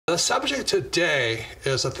The subject today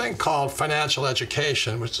is a thing called financial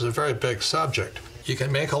education, which is a very big subject. You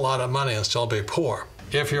can make a lot of money and still be poor.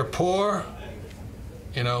 If you're poor,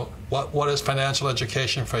 you know, what is financial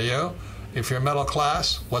education for you? If you're middle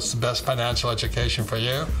class, what's the best financial education for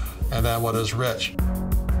you? And then what is rich?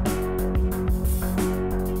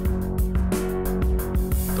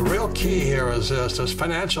 The real key here is this: there's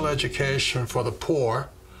financial education for the poor,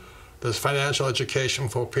 there's financial education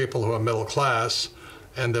for people who are middle class,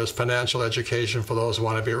 and there's financial education for those who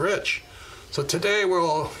want to be rich. So today we're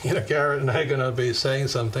all, Garrett and I are going to be saying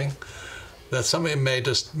something that some of you may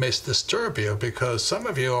disturb you, because some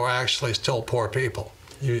of you are actually still poor people.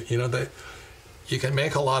 You can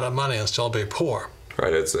make a lot of money and still be poor.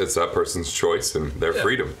 Right, it's that person's choice and their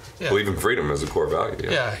freedom. Yeah. Believe in freedom as a core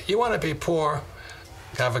value. Yeah, you want to be poor,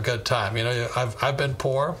 have a good time. I've been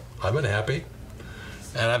poor, I've been happy,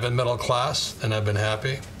 and I've been middle class, and I've been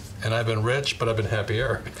happy, and I've been rich, but I've been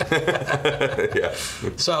happier. Yeah.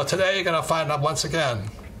 So today you're going to find out once again,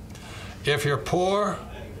 if you're poor,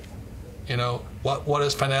 what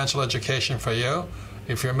is financial education for you?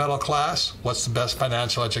 If you're middle class, what's the best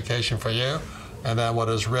financial education for you? And then what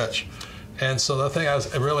is rich? And so the thing I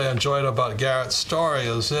really enjoyed about Garrett's story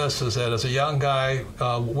is that as a young guy,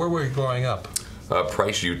 where were you growing up?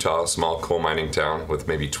 Price, Utah, a small coal mining town with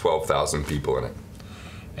maybe 12,000 people in it.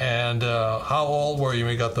 And how old were you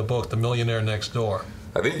when you got the book, The Millionaire Next Door?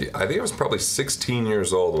 I think I was probably 16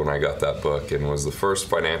 years old when I got that book, and it was the first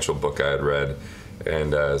financial book I had read.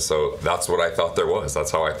 And so that's what I thought there was. That's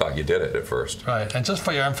how I thought you did it at first. Right. And just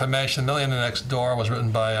for your information, The Millionaire Next Door was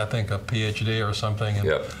written by, I think, a PhD or something. And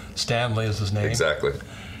yep. Stanley is his name. Exactly.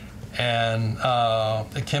 And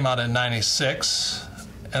it came out in '96.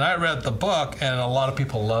 And I read the book, and a lot of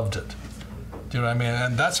people loved it. Do you know what I mean?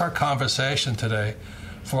 And that's our conversation today.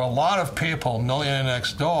 For a lot of people, Millionaire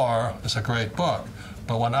Next Door is a great book.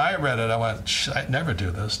 But when I read it, I went, I'd never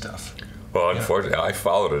do this stuff. Well, unfortunately, I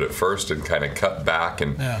followed it at first and kind of cut back.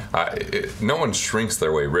 And no one shrinks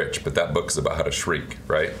their way rich, but that book's about how to shrink,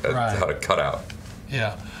 right? Right. How to cut out.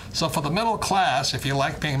 Yeah. So for the middle class, if you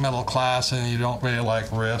like being middle class and you don't really like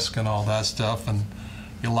risk and all that stuff, and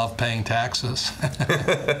you love paying taxes,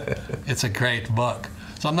 it's a great book.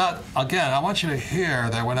 So I want you to hear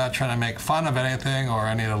that we're not trying to make fun of anything or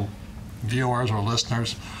any of the viewers or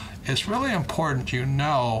listeners. It's really important you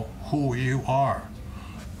know who you are.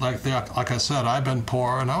 Like I said, I've been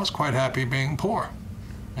poor, and I was quite happy being poor.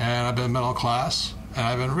 And I've been middle class, and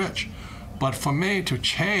I've been rich. But for me to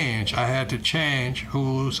change, I had to change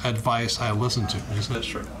whose advice I listened to. Isn't that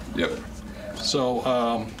true? Yep.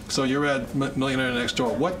 So, so you read Millionaire Next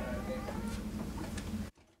Door.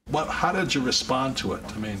 How did you respond to it?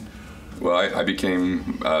 I mean, well, I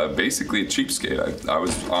became basically a cheapskate. I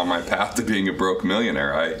was on my path to being a broke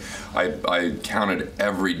millionaire. I counted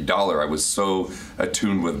every dollar. I was so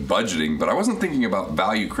attuned with budgeting, but I wasn't thinking about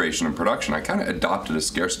value creation and production. I kind of adopted a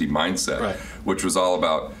scarcity mindset, right, which was all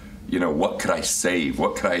about, what could I save?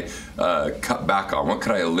 What could I cut back on? What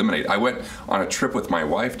could I eliminate? I went on a trip with my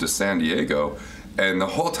wife to San Diego, and the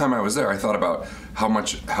whole time I was there, I thought about how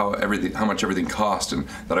much everything cost, and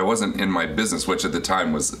that I wasn't in my business, which at the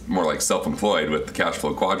time was more like self-employed with the cash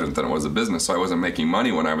flow quadrant than it was a business. So I wasn't making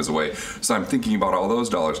money when I was away. So I'm thinking about all those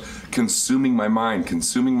dollars, consuming my mind,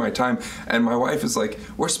 consuming my time. And my wife is like,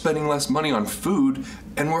 we're spending less money on food,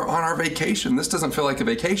 and we're on our vacation. This doesn't feel like a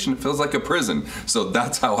vacation. It feels like a prison. So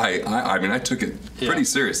that's how I took it pretty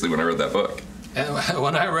seriously when I read that book. And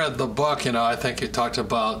when I read the book, I think you talked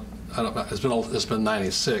about, I don't know, it's been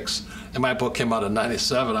 '96, and my book came out in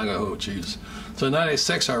 '97. I go, oh, geez. So in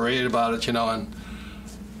 '96, I read about it,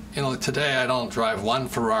 and today I don't drive one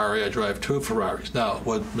Ferrari, I drive two Ferraris. Now,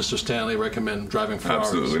 would Mr. Stanley recommend driving Ferraris?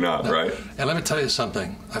 Absolutely not, no. Right? And let me tell you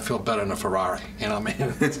something, I feel better in a Ferrari.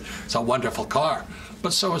 It's a wonderful car.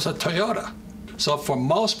 But so is a Toyota. So for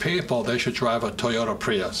most people, they should drive a Toyota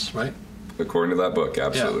Prius, right? According to that book,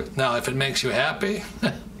 absolutely. Yeah. Now, if it makes you happy.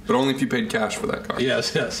 But only if you paid cash for that car.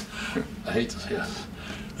 Yes. I hate this, yes.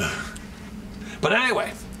 But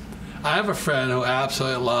anyway, I have a friend who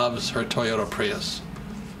absolutely loves her Toyota Prius,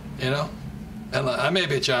 And I may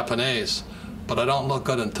be Japanese, but I don't look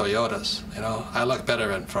good in Toyotas, I look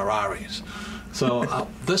better in Ferraris. So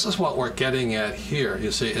this is what we're getting at here.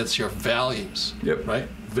 You see, it's your values, right?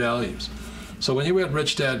 Values. So when you read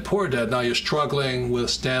Rich Dad, Poor Dad, now you're struggling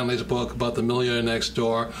with Stanley's book about the millionaire next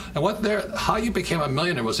door. And how you became a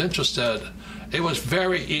millionaire was interesting. It was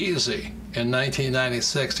very easy in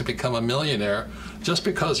 1996 to become a millionaire just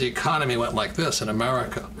because the economy went like this in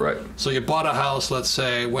America. Right. So you bought a house, let's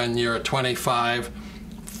say, when you're 25,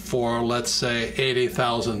 for, let's say,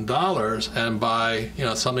 $80,000, and by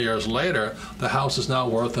some years later, the house is now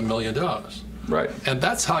worth $1 million. Right. And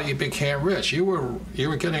that's how you became rich. You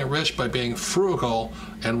were getting rich by being frugal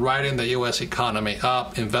and riding the U.S. economy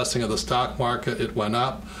up, investing in the stock market. It went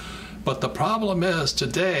up. But the problem is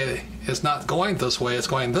today it's not going this way. It's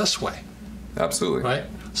going this way. Absolutely. Right.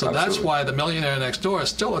 So Absolutely. That's why The Millionaire Next Door is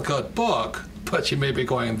still a good book, but you may be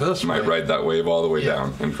going this way. You might ride that wave all the way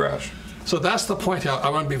down and crash. So that's the point. I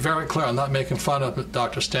want to be very clear. I'm not making fun of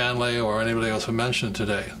Dr. Stanley or anybody else who mentioned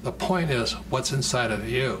today. The point is, what's inside of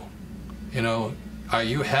you? Are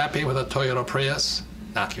you happy with a Toyota Prius?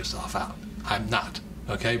 Knock yourself out. I'm not.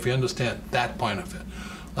 Okay, if you understand that point of it.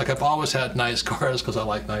 Like, I've always had nice cars because I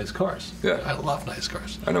like nice cars. Yeah. I love nice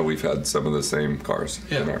cars. I know we've had some of the same cars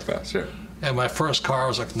in our past. Yeah. And my first car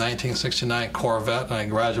was like a 1969 Corvette, and I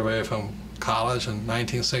graduated from college in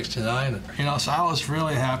 1969. So I was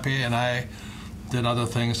really happy, and I did other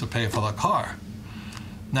things to pay for the car.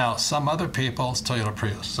 Now, some other people, it's Toyota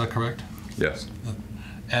Prius. Is that correct? Yes.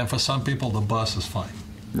 And for some people, the bus is fine.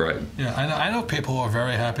 Right. Yeah, I know people who are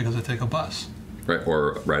very happy because they take a bus. Right,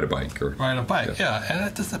 or ride a bike. Ride a bike, yeah, and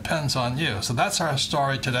it just depends on you. So that's our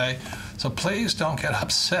story today. So please don't get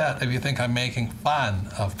upset if you think I'm making fun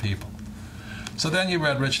of people. So then you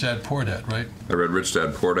read Rich Dad, Poor Dad, right? I read Rich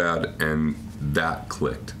Dad, Poor Dad, and that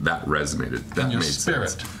clicked. That resonated. That in your made spirit.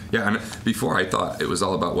 sense. Yeah, and before I thought it was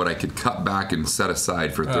all about what I could cut back and set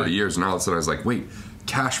aside for 30 years, and all of a sudden I was like, wait,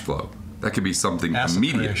 cash flow. That could be something Asset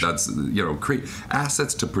immediate. creation. That's, create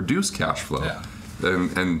assets to produce cash flow. Yeah.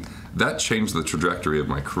 And that changed the trajectory of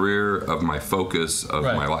my career, of my focus, of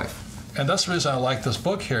my life. And that's the reason I like this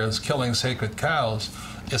book here, is Killing Sacred Cows.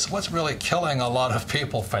 Is what's really killing a lot of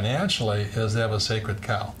people financially is they have a sacred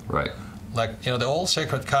cow. Right. Like, the old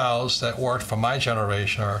sacred cows that worked for my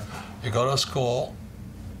generation are, you go to school,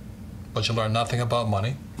 but you learn nothing about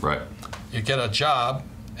money. Right. You get a job,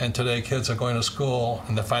 and today kids are going to school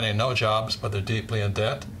and they're finding no jobs, but they're deeply in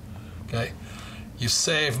debt. Okay? You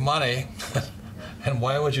save money, and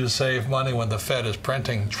why would you save money when the Fed is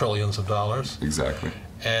printing trillions of dollars? Exactly.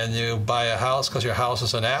 And you buy a house because your house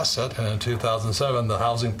is an asset, and in 2007 the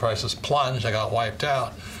housing prices plunged, they got wiped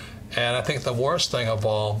out. And I think the worst thing of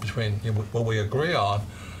all, between what we agree on,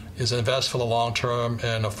 is invest for the long term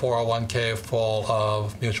in a 401k full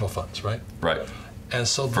of mutual funds, right? Right. And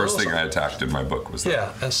so First thing I attacked in my book was that.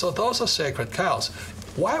 Yeah, and so those are sacred cows.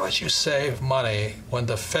 Why would you save money when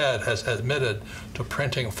the Fed has admitted to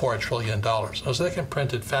printing $4 trillion? Because they can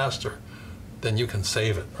print it faster than you can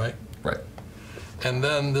save it, right? Right. And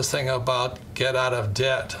then this thing about get out of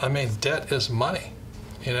debt. I mean, debt is money,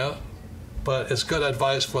 but it's good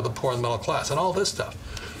advice for the poor and middle class and all this stuff.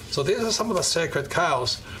 So these are some of the sacred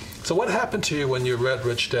cows. So what happened to you when you read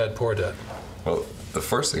Rich Dad, Poor Dad? Well, the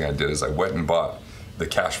first thing I did is I went and bought the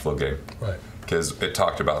cash flow game. Right. Because it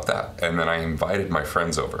talked about that. And then I invited my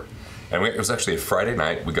friends over. And it was actually a Friday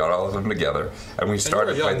night. We got all of them together, and we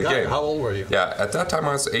started playing the game. How old were you? Yeah, at that time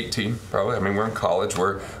I was 18, probably. I mean, we're in college.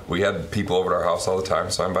 We had people over to our house all the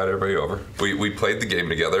time, so I invited everybody over. We played the game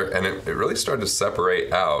together, and it really started to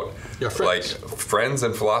separate out your friends. Like friends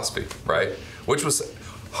and philosophy, right? Which was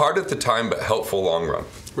hard at the time, but helpful long run.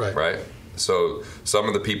 Right. Right? So some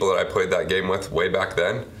of the people that I played that game with way back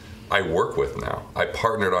then, I work with now. I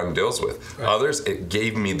partnered on deals with. Right. Others, it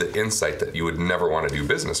gave me the insight that you would never want to do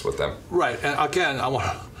business with them. Right, and again, I want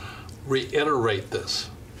to reiterate this.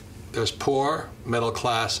 There's poor, middle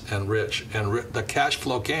class, and rich. And the cash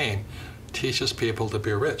flow game teaches people to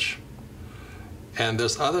be rich. And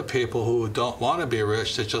there's other people who don't want to be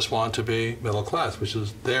rich, they just want to be middle class, which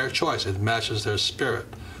is their choice. It matches their spirit.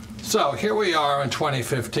 So here we are in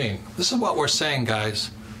 2015. This is what we're saying,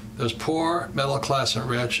 guys. There's poor, middle class, and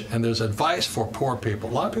rich, and there's advice for poor people.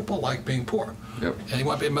 A lot of people like being poor. Yep. And you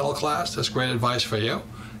want to be middle class, that's great advice for you.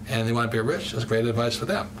 And you want to be rich, that's great advice for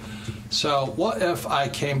them. So what if I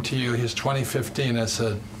came to you, here's 2015, and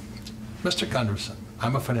said, Mr. Gunderson,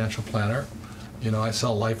 I'm a financial planner. I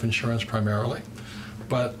sell life insurance primarily.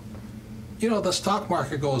 But, the stock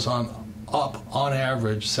market goes up on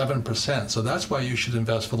average 7%. So that's why you should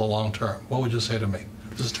invest for the long term. What would you say to me?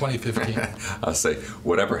 This is 2015. I'll say,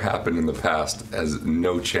 whatever happened in the past has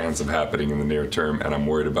no chance of happening in the near term, and I'm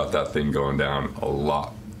worried about that thing going down a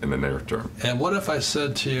lot in the near term. And what if I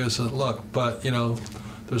said to you, look, but,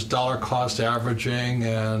 there's dollar cost averaging,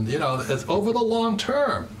 and, it's over the long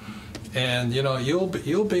term. And,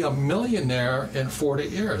 you'll be a millionaire in 40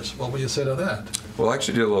 years. What would you say to that? Well, I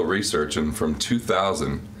actually did a little research, and from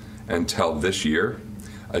 2000 until this year,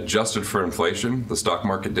 adjusted for inflation, the stock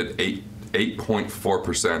market did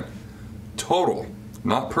 8.4% total,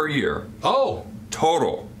 not per year. Oh,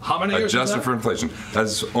 total How many years? Adjusted for inflation.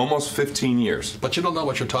 That's almost 15 years. But you don't know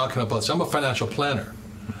what you're talking about. So I'm a financial planner.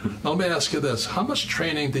 Now, let me ask you this. How much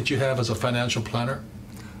training did you have as a financial planner?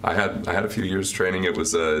 I had a few years training. It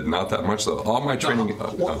was not that much though. All my training.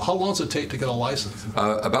 How long does it take to get a license?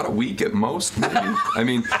 About a week at most, maybe. I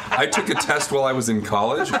mean, I took a test while I was in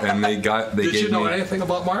college, and they gave me. Did you know anything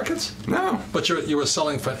about markets? No. But you were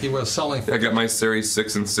selling. I got my Series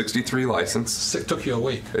 6 and 63 license. It took you a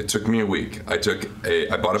week. It took me a week. I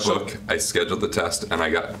bought a book. I scheduled the test, and I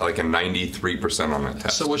got like a 93% on that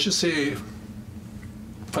test. So what you see,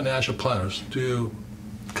 financial planners do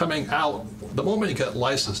coming out. The moment you get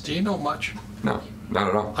licensed, do you know much? No, not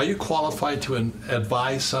at all. Are you qualified to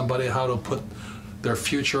advise somebody how to put their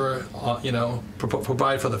future,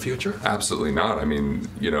 provide for the future? Absolutely not. I mean,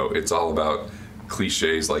 it's all about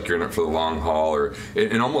cliches like you're in it for the long haul, or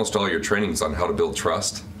in almost all your trainings on how to build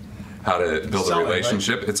trust, how to build a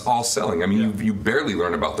relationship. Right? It's all selling. I mean, you barely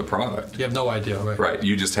learn about the product. You have no idea, right? Right.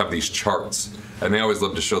 You just have these charts. And they always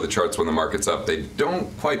love to show the charts when the market's up. They don't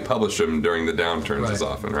quite publish them during the downturns as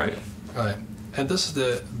often, right? Right. And this is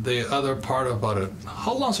the other part about it.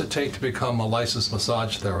 How long does it take to become a licensed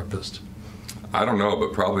massage therapist? I don't know,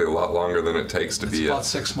 but probably a lot longer than it takes to be about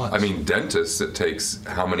 6 months. I mean, dentists, it takes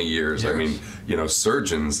how many years? I mean,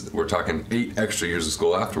 surgeons, we're talking 8 extra years of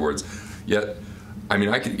school afterwards. Yet, I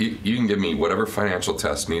mean, you can give me whatever financial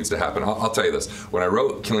test needs to happen. I'll tell you this. When I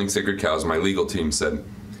wrote Killing Sacred Cows, my legal team said,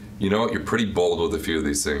 you know what, you're pretty bold with a few of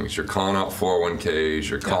these things. You're calling out 401ks,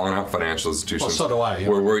 you're calling out financial institutions. Well, so do I.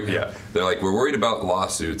 We're worried, They're like, we're worried about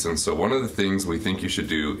lawsuits, and so one of the things we think you should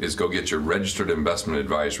do is go get your registered investment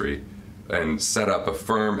advisory and set up a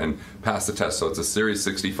firm and pass the test. So it's a Series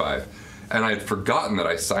 65. And I had forgotten that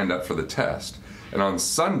I signed up for the test. And on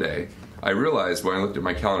Sunday, I realized when I looked at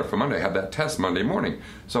my calendar for Monday, I had that test Monday morning.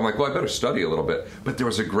 So I'm like, well, I better study a little bit. But there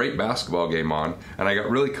was a great basketball game on, and I got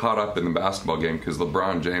really caught up in the basketball game because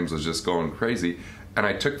LeBron James was just going crazy. And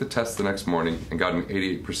I took the test the next morning and got an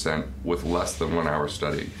 88% with less than 1 hour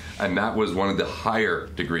studying. And that was one of the higher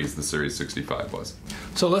degrees the Series 65 was.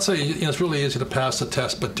 So let's say it's really easy to pass the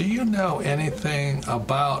test, but do you know anything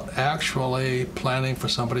about actually planning for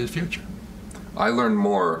somebody's future? I learned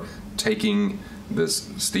more taking this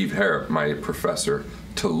Steve Harrop, my professor,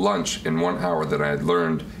 to lunch in 1 hour than I had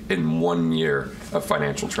learned in 1 year of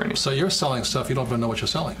financial training. So you're selling stuff, you don't even know what you're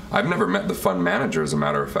selling. I've never met the fund manager, as a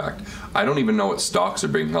matter of fact. I don't even know what stocks are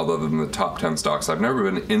being held other than the top 10 stocks. I've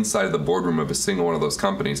never been inside of the boardroom of a single one of those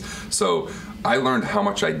companies. So I learned how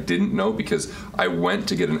much I didn't know because I went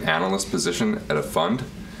to get an analyst position at a fund,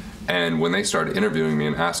 and when they started interviewing me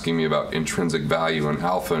and asking me about intrinsic value and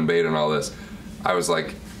alpha and beta and all this, I was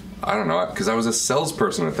like, I don't know, because I was a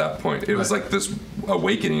salesperson at that point. It was like this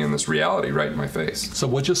awakening in this reality right in my face. So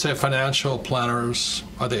would you say financial planners,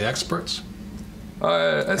 are they experts?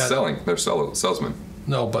 At selling, they're salesmen.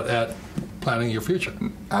 No, but at planning your future?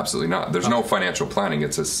 Absolutely not. There's no financial planning.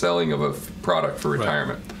 It's a selling of a product for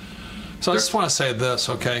retirement. Right. So I just want to say this,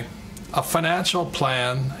 okay? A financial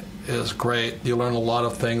plan is great. You learn a lot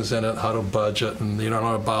of things in it, how to budget, and you learn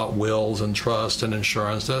about wills and trust and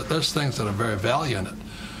insurance. There's things that are very valuable in it.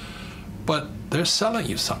 But they're selling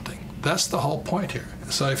you something. That's the whole point here.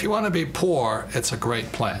 So if you want to be poor, it's a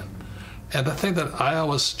great plan. And the thing that I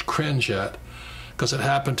always cringe at, because it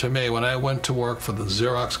happened to me when I went to work for the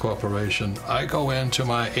Xerox Corporation, I go into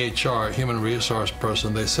my HR, human resource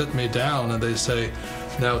person, they sit me down and they say,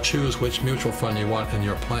 now choose which mutual fund you want in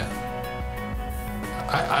your plan.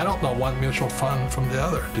 I don't know one mutual fund from the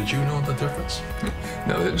other. Did you know the difference?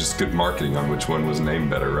 No, they're just good marketing on which one was named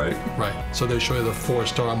better, right? Right. So they show you the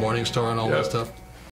 4-star, Morningstar, and all that stuff.